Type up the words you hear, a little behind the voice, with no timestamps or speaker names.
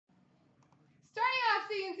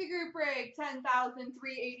Legacy Group Break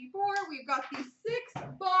 10,384. We've got the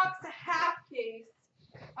 6-box half case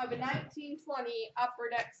of a 1920 Upper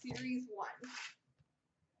Deck Series 1.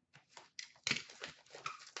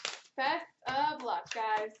 Best of luck,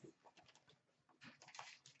 guys.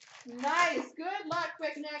 Nice. Good luck,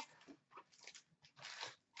 Quick Nick.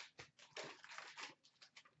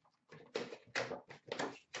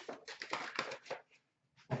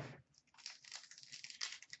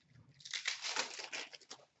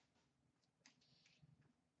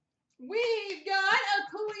 We've got a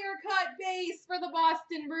clear-cut base for the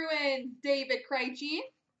Boston Bruins, David Krejci.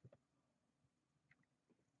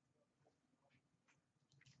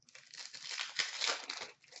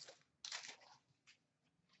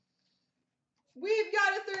 We've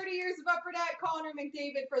got a 30 years of Upper Deck, Connor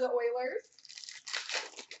McDavid for the Oilers.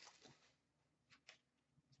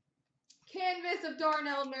 Canvas of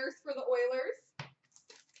Darnell Nurse for the Oilers.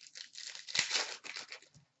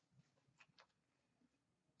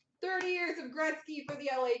 $30 years of Gretzky for the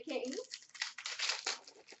LA Kings.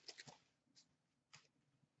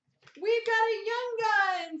 We've got a Young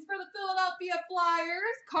Guns for the Philadelphia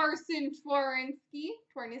Flyers, Carson Twarynski.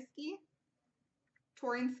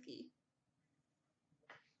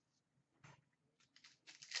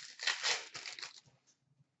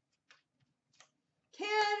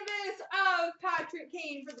 Canvas of Patrick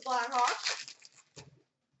Kane for the Blackhawks.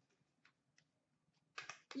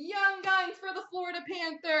 Young Guns for the Florida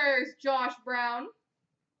Panthers, Josh Brown.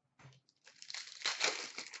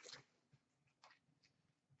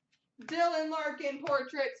 Dylan Larkin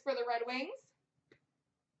portraits for the Red Wings.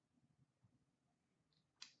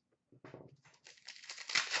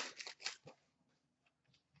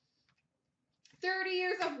 $30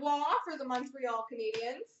 years of Waugh for the Montreal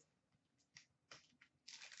Canadiens.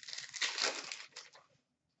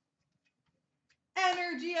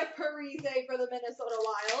 Energy of Parise for the Minnesota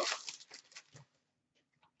Wild.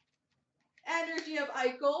 Energy of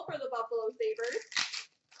Eichel for the Buffalo Sabres.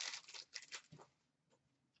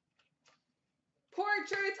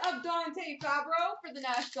 Portraits of Dante Fabro for the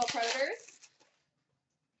Nashville Predators.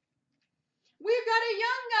 We've got a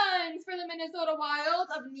Young Guns for the Minnesota Wild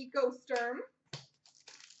of Nico Sturm.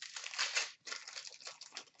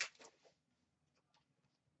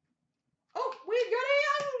 Oh, we've got a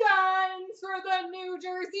Young Guns for the New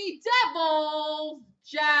Jersey Devils,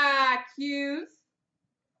 Jack Hughes.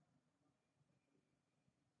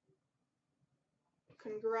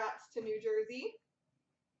 Congrats to New Jersey.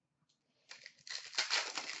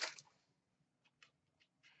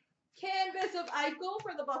 Canvas of Eichel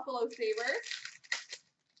for the Buffalo Sabres.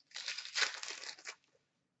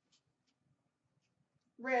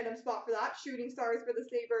 Random spot for that. Shooting Stars for the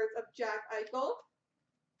Sabres of Jack Eichel.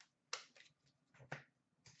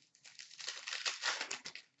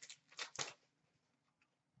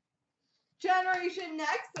 Generation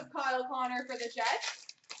Next of Kyle Connor for the Jets.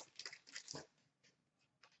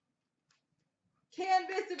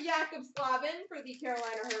 Canvas of Jakob Slavin for the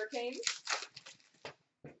Carolina Hurricanes.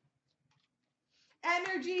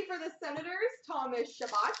 Energy for the Senators, Thomas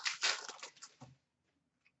Chabot.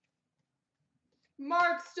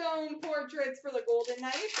 Mark Stone portraits for the Golden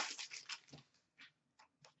Knights.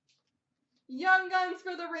 Young Guns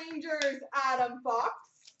for the Rangers, Adam Fox.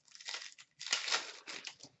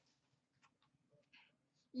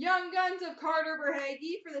 Young Guns of Carter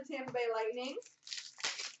Verhaeghe for the Tampa Bay Lightning.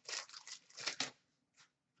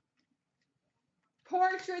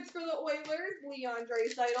 Portraits for the Oilers, Leon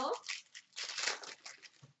Draisaitl.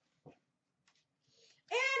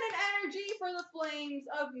 And an energy for the Flames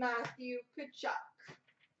of Matthew Tkachuk.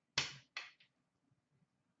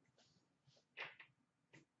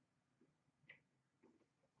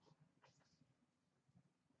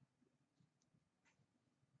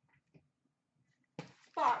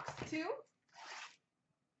 Box 2.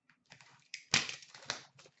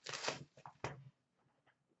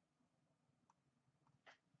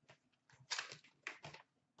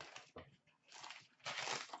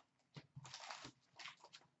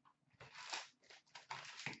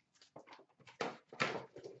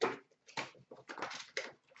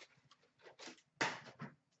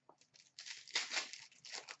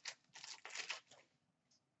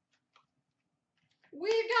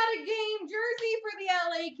 We've got a game jersey for the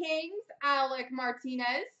LA Kings, Alec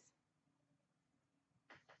Martinez.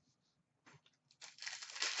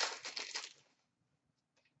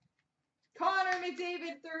 Connor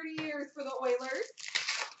McDavid, 30 years for the Oilers.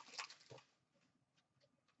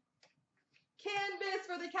 Canvas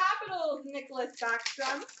for the Capitals, Nicholas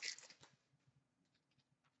Backstrom.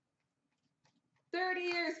 30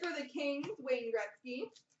 years for the Kings, Wayne Gretzky.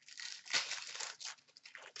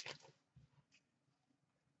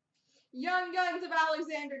 Young Guns of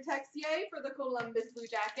Alexander Texier for the Columbus Blue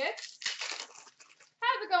Jackets.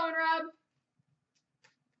 How's it going, Rob?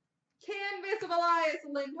 Canvas of Elias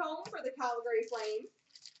Lindholm for the Calgary Flames.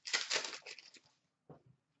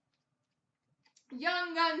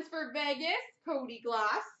 Young Guns for Vegas, Cody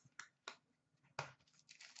Glass.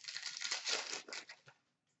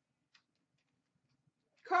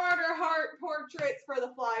 Carter Hart portraits for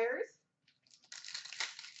the Flyers.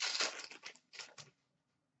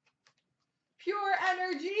 Pure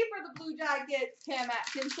Energy for the Blue Jackets, Cam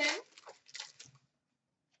Atkinson.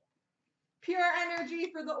 Pure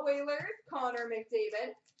Energy for the Oilers, Connor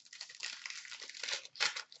McDavid.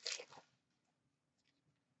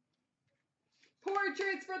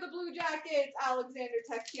 Portraits for the Blue Jackets, Alexander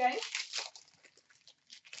Texier.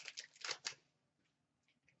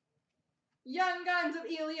 Young Guns of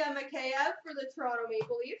Ilya Mikheyev for the Toronto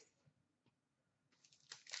Maple Leafs.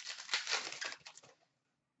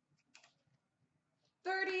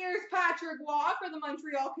 $30 years Patrick Waugh for the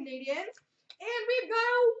Montreal Canadiens. And we've got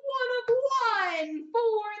a 1 of 1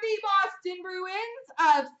 for the Boston Bruins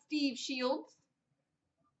of Steve Shields.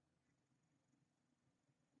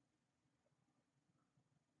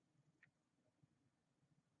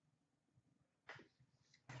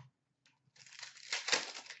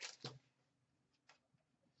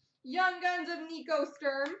 Young Guns of Nico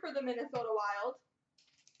Sturm for the Minnesota Wild.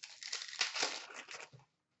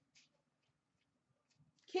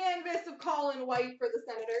 Canvas of Colin White for the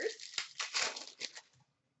Senators.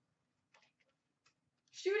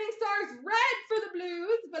 Shooting Stars red for the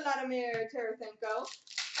Blues, Vladimir Tarasenko.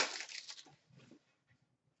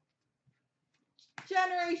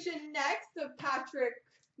 Generation Next of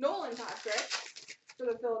Nolan Patrick for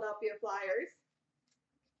the Philadelphia Flyers.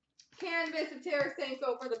 Canvas of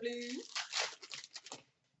Tarasenko for the Blues.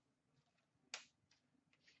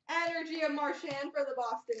 Energy of Marchand for the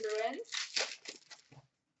Boston Bruins.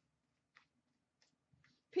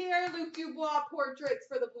 Pierre-Luc Dubois portraits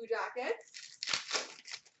for the Blue Jackets.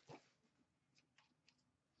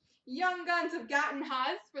 Young Guns of Gatton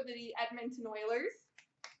Haas for the Edmonton Oilers.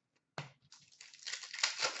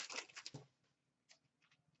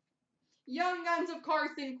 Young Guns of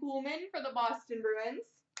Carson Kuhlman for the Boston Bruins.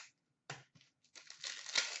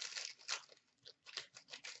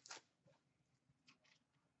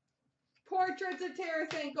 Portraits of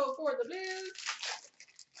Tarasenko for the Blues.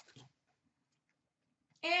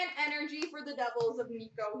 And Energy for the Devils of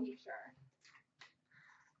Nico Hischier.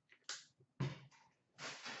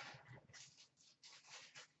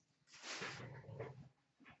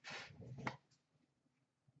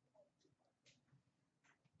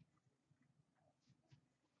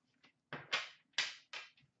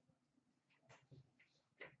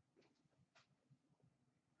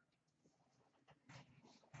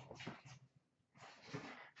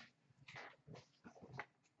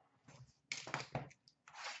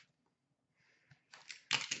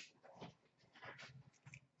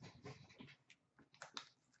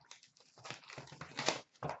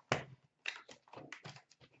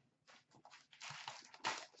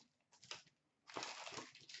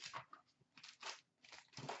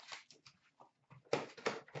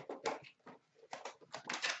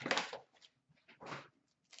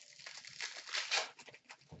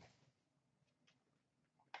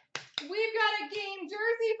 We've got a game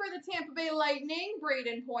jersey for the Tampa Bay Lightning,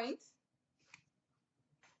 Braden Point.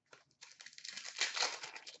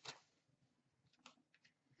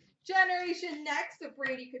 Generation Next of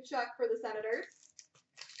Brady Tkachuk for the Senators.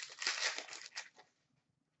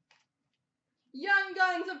 Young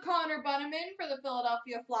Guns of Connor Bunnaman for the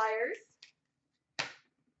Philadelphia Flyers.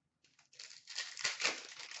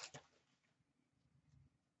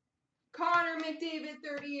 Connor McDavid,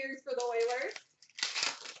 30 years for the Oilers.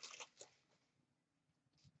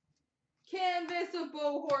 Canvas of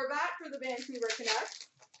Bo Horvat for the Vancouver Canucks.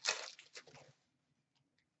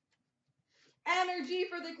 Energy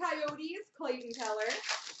for the Coyotes, Clayton Keller.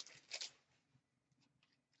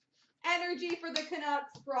 Energy for the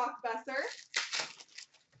Canucks, Brock Besser.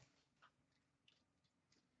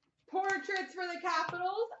 Portraits for the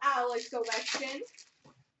Capitals, Alex Ovechkin.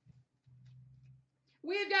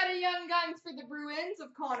 We've got a Young Guns for the Bruins of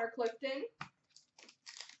Connor Clifton.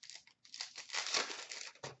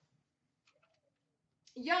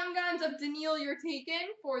 Young Guns of Daniil Yurtakin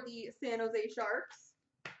for the San Jose Sharks.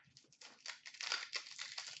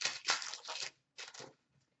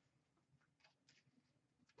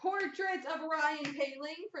 Portraits of Ryan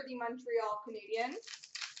Poehling for the Montreal Canadiens.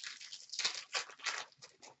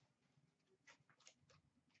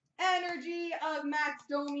 Energy of Max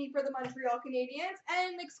Domi for the Montreal Canadiens.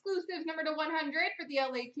 And exclusive number /100 for the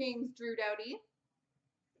LA Kings, Drew Doughty.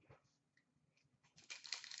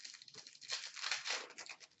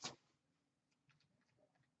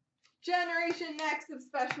 Generation Next of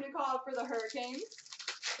Sveshnikov for the Hurricanes.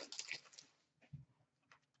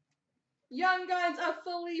 Young Guns of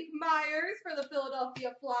Philippe Myers for the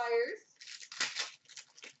Philadelphia Flyers.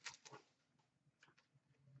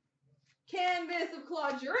 Canvas of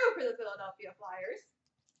Claude Giroux for the Philadelphia Flyers.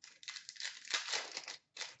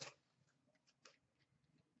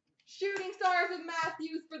 Shooting Stars of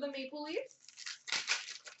Matthews for the Maple Leafs.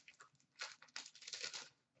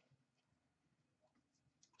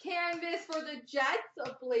 Canvas for the Jets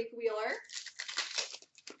of Blake Wheeler.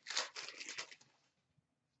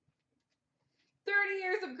 30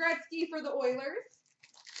 Years of Gretzky for the Oilers.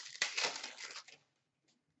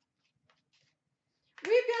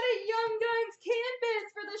 We've got a Young Guns canvas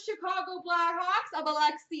for the Chicago Blackhawks of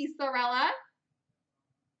Alexi Sorella.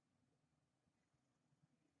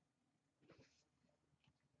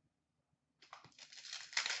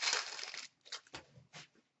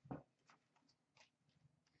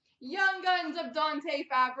 Young Guns of Dante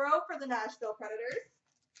Fabro for the Nashville Predators.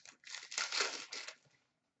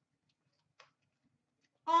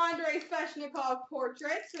 Andrei Sveshnikov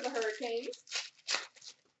Portraits for the Hurricanes.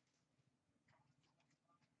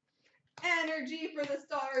 Energy for the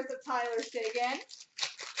Stars of Tyler Seguin.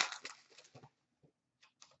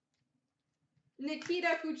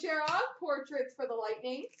 Nikita Kucherov Portraits for the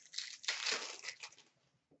Lightning.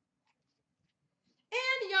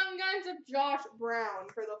 And Young Guns of Josh Brown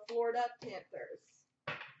for the Florida Panthers.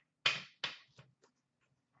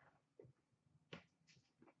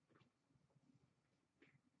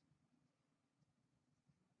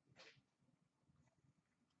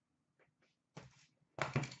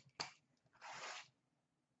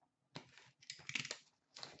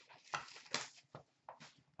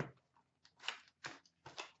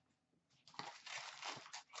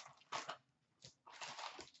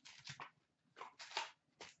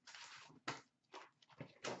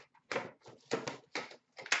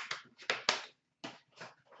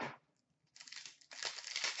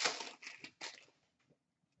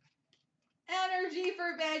 Energy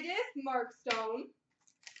for Vegas, Mark Stone.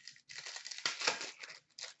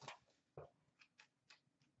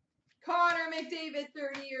 Connor McDavid,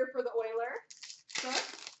 30-year for the Oilers.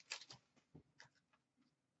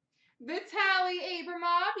 Vitaly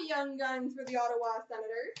Abramov, Young Guns for the Ottawa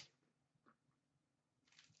Senators.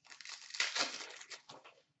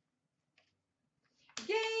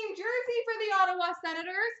 Game jersey for the Ottawa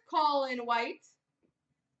Senators, Colin White.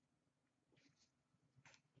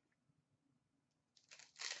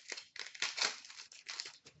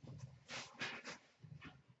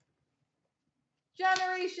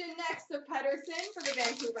 Generation Next of Pedersen for the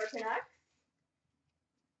Vancouver Canucks.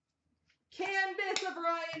 Canvas of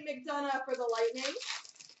Ryan McDonough for the Lightning.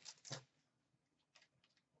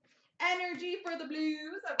 Energy for the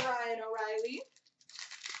Blues of Ryan O'Reilly.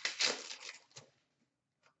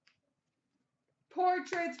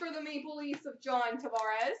 Portraits for the Maple Leafs of John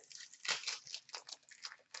Tavares.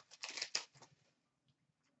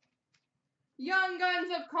 Young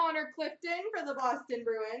Guns of Connor Clifton for the Boston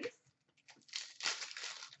Bruins.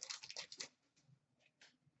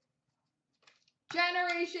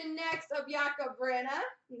 Generation Next of Jakub Vrana.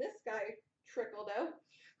 This guy trickled out.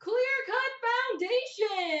 Clear Cut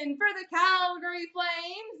Foundation for the Calgary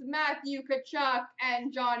Flames, Matthew Tkachuk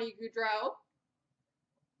and Johnny Gaudreau.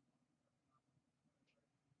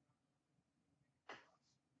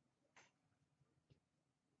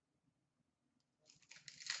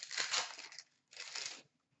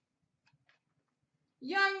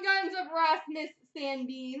 Young Guns of Rasmus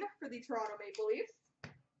Sandin for the Toronto Maple Leafs.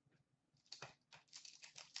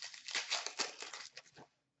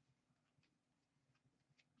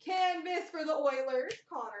 Canvas for the Oilers,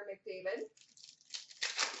 Connor McDavid.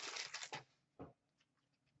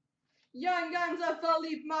 Young Guns of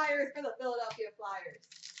Philippe Myers for the Philadelphia Flyers.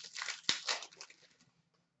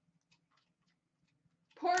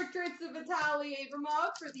 Portraits of Vitaly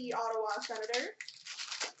Abramov for the Ottawa Senators.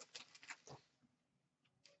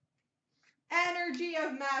 Energy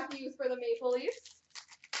of Matthews for the Maple Leafs.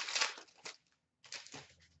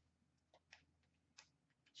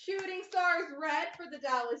 Shooting Stars Red for the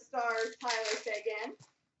Dallas Stars, Tyler Seguin.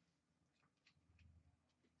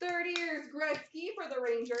 30 Years Gretzky for the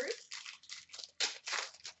Rangers.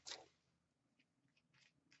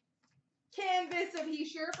 Canvas of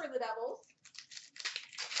Hischier for the Devils.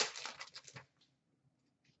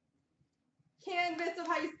 Canvas of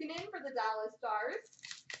Heiskanen for the Dallas Stars.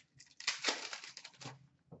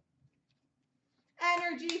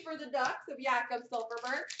 Energy for the Ducks of Jakob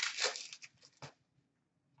Silfverberg.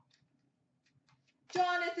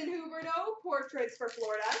 Jonathan Huberdeau, Portraits for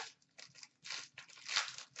Florida.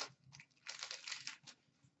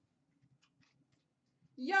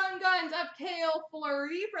 Young Guns of Kale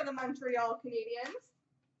Fleury for the Montreal Canadiens.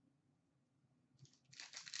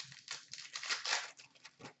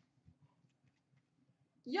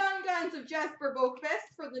 Young Guns of Jesper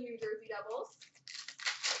Boqvist for the New Jersey Devils.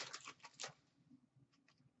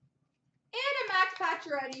 And a Max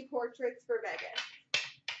Pacioretty Portraits for Vegas.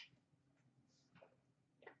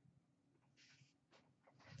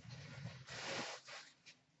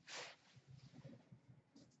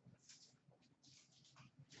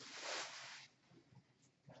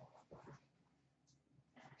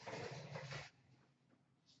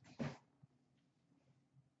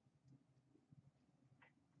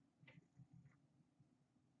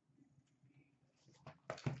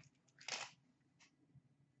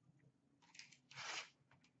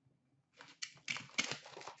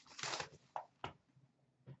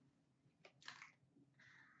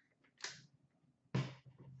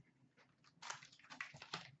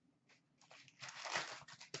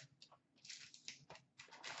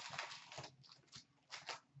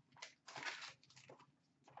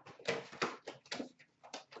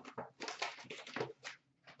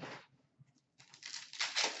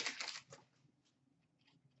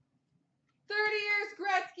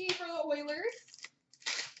 Gretzky for the Oilers.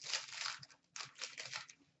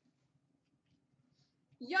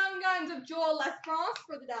 Young Guns of Joel Lesperance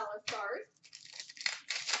for the Dallas Stars.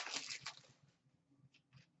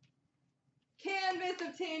 Canvas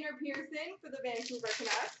of Tanner Pearson for the Vancouver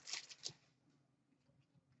Canucks.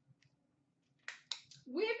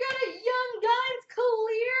 We've got a Young Guns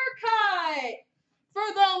clear cut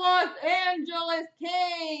for the Los Angeles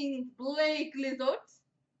Kings, Blake Lizotte.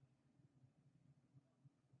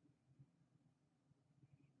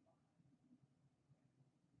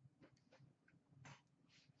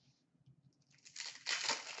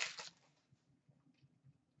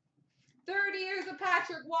 Years of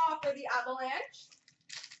Patrick Waugh for the Avalanche.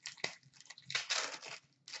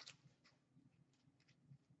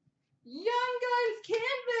 Young Guns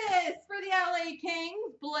canvas for the LA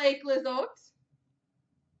Kings, Blake Lizotte.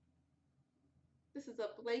 This is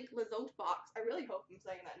a Blake Lizotte box. I really hope I'm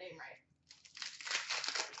saying that name right.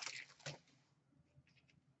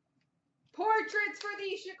 Portraits for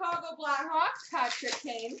the Chicago Blackhawks, Patrick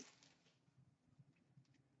Kane.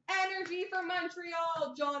 Energy for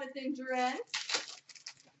Montreal, Jonathan Drouin.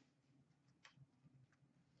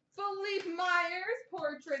 Philippe Myers,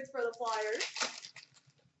 portraits for the Flyers.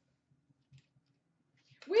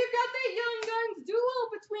 We've got the Young Guns duel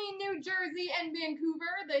between New Jersey and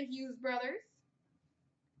Vancouver, the Hughes brothers.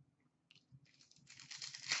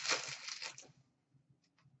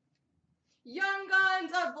 Young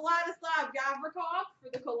Guns of Vladislav Gavrikov for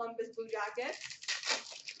the Columbus Blue Jackets.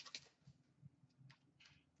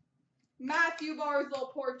 Matthew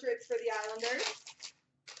Barzal portraits for the Islanders.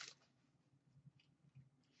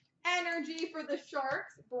 Energy for the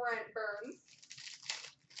Sharks, Brent Burns.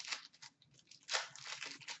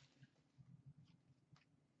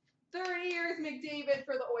 Years McDavid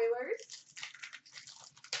for the Oilers.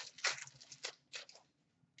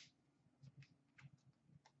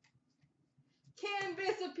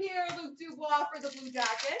 Canvas of Pierre-Luc Dubois for the Blue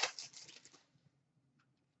Jackets.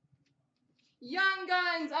 Young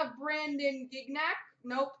Guns of Brandon Gignac.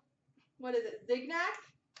 Nope. What is it? Zignac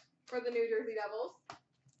for the New Jersey Devils.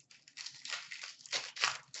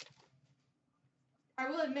 I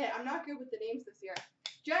will admit, I'm not good with the names this year.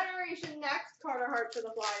 Generation Next, Carter Hart for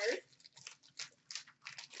the Flyers.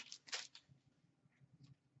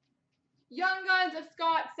 Young Guns of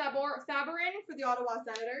Scott Sabourin for the Ottawa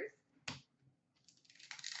Senators.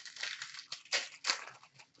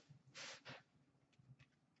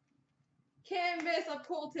 Canvas of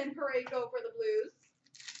Colton Parayko for the Blues.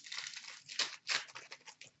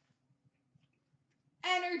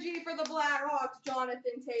 Energy for the Blackhawks, Jonathan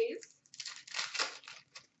Toews.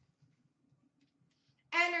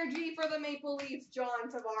 Energy for the Maple Leafs, John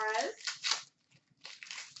Tavares.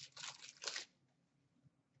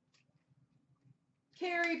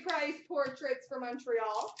 Carey Price portraits for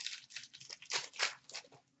Montreal.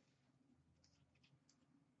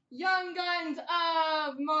 Young Guns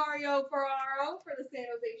of Mario Ferraro for the San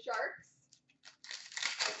Jose Sharks.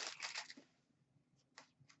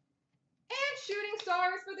 And Shooting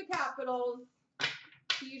Stars for the Capitals,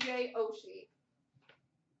 TJ Oshie.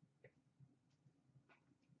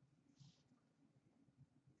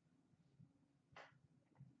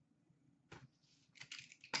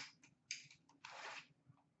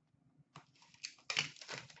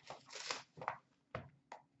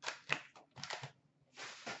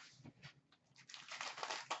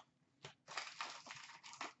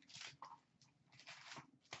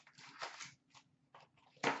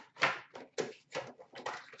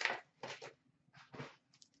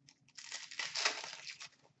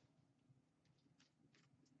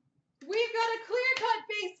 We've got a clear-cut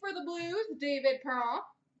base for the Blues, David Perron.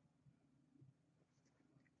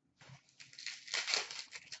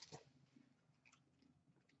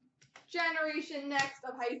 Generation Next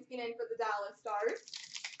of Heiskanen for the Dallas Stars.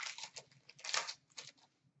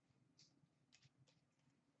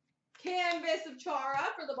 Canvas of Chara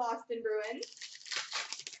for the Boston Bruins.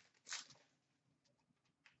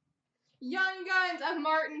 Young Guns of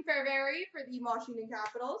Martin Ferveri for the Washington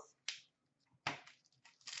Capitals.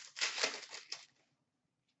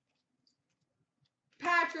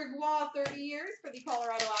 Patrick Waugh, 30 years for the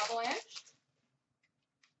Colorado Avalanche.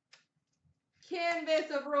 Canvas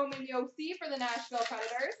of Roman Josi for the Nashville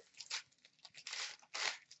Predators.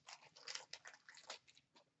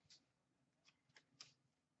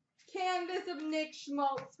 Canvas of Nick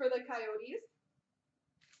Schmaltz for the Coyotes.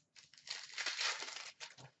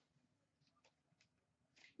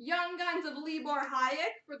 Young Guns of Libor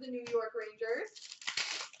Hayek for the New York Rangers.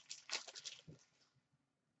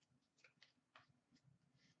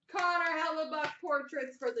 Connor Hellebuck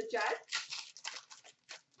portraits for the Jets.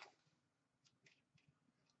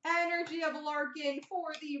 Energy of Larkin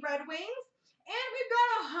for the Red Wings. And we've got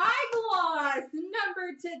a high gloss,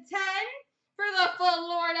 number to 10 for the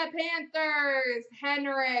Florida Panthers,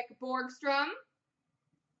 Henrik Borgstrom.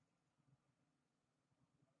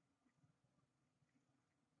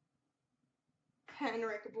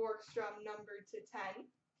 Henrik Borgstrom, number to 10.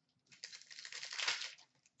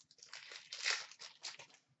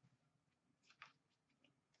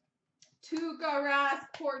 Tuukka Rask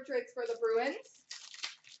portraits for the Bruins.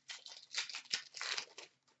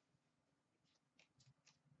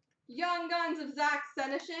 Young Guns of Zach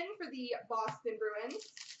Senyshyn for the Boston Bruins.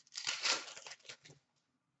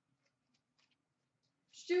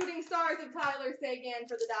 Shooting Stars of Tyler Seguin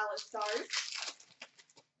for the Dallas Stars.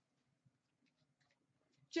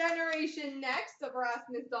 Generation Next of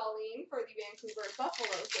Rasmus Dahlin for the Vancouver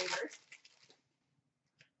Buffalo Sabres.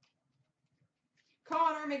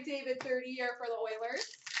 Connor McDavid, 30-year for the Oilers.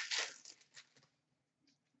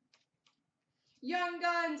 Young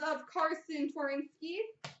Guns of Carson Twarynski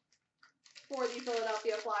for the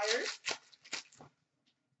Philadelphia Flyers.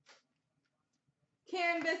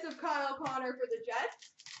 Canvas of Kyle Connor for the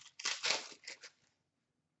Jets.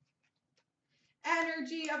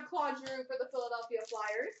 Energy of Claude Giroux for the Philadelphia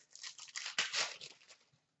Flyers.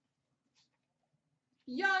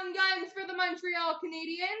 Young Guns for the Montreal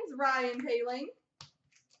Canadiens, Ryan Poehling.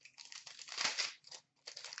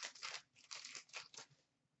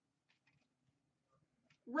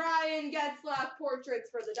 Ryan Getzlaf portraits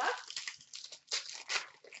for the Ducks.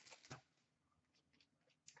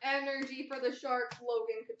 Energy for the Sharks,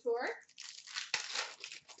 Logan Couture.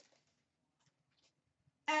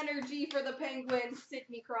 Energy for the Penguins,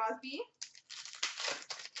 Sidney Crosby.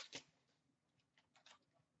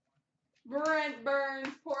 Brent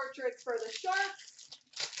Burns portraits for the Sharks.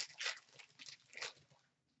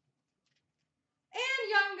 And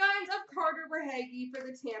Young Guns of Carter Verhaeghe for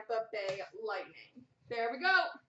the Tampa Bay Lightning. There we go.